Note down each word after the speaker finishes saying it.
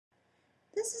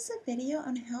This is a video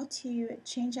on how to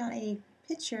change out a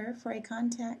picture for a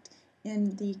contact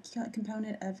in the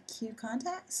component of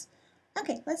QContacts.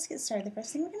 Okay, let's get started. The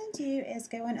first thing we're going to do is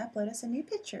go and upload us a new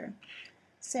picture.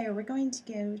 So we're going to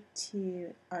go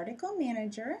to Article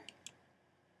Manager,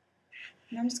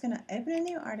 and I'm just going to open a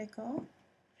new article.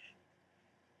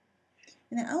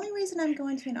 And the only reason I'm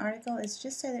going to an article is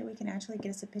just so that we can actually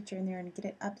get us a picture in there and get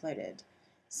it uploaded.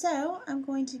 So I'm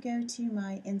going to go to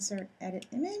my Insert Edit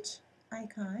Image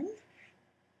icon,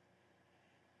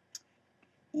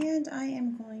 and I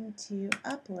am going to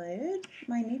upload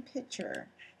my new picture.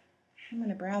 I'm going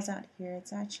to browse out here.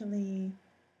 It's actually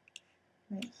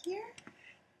right here.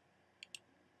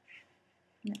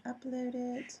 I'm going to upload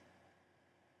it,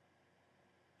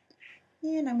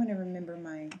 and I'm going to remember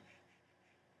my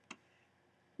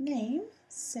name.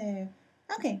 So,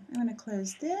 okay, I'm going to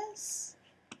close this.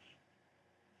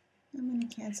 I'm going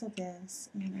to cancel this,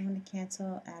 and I'm going to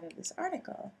cancel out of this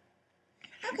article.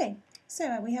 Okay,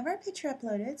 so we have our picture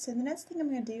uploaded. So the next thing I'm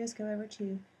going to do is go over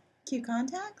to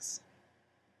QContacts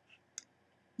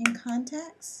and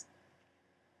Contacts,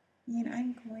 and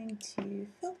I'm going to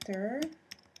filter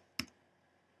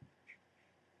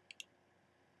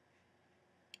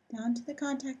down to the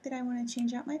contact that I want to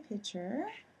change out my picture.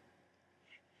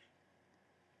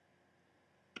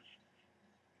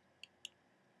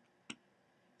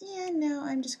 And now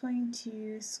I'm just going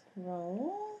to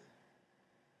scroll.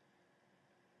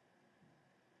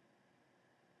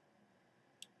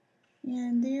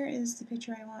 And there is the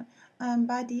picture I want.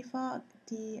 By default,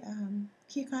 the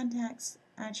QContacts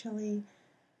actually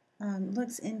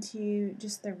looks into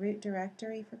just the root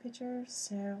directory for pictures,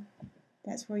 so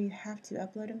that's where you have to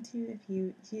upload them to if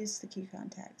you use the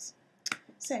QContacts.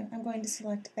 So I'm going to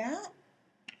select that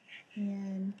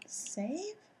and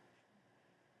save.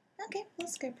 Okay,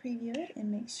 let's go preview it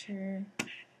and make sure that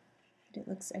it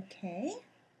looks okay.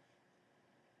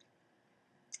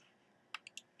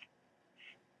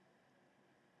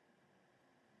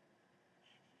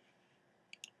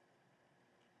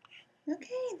 Okay,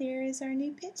 there is our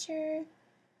new picture.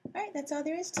 Alright, that's all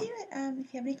there is to it.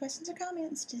 If you have any questions or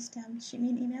comments, just shoot me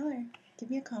an email or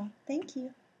give me a call. Thank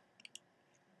you.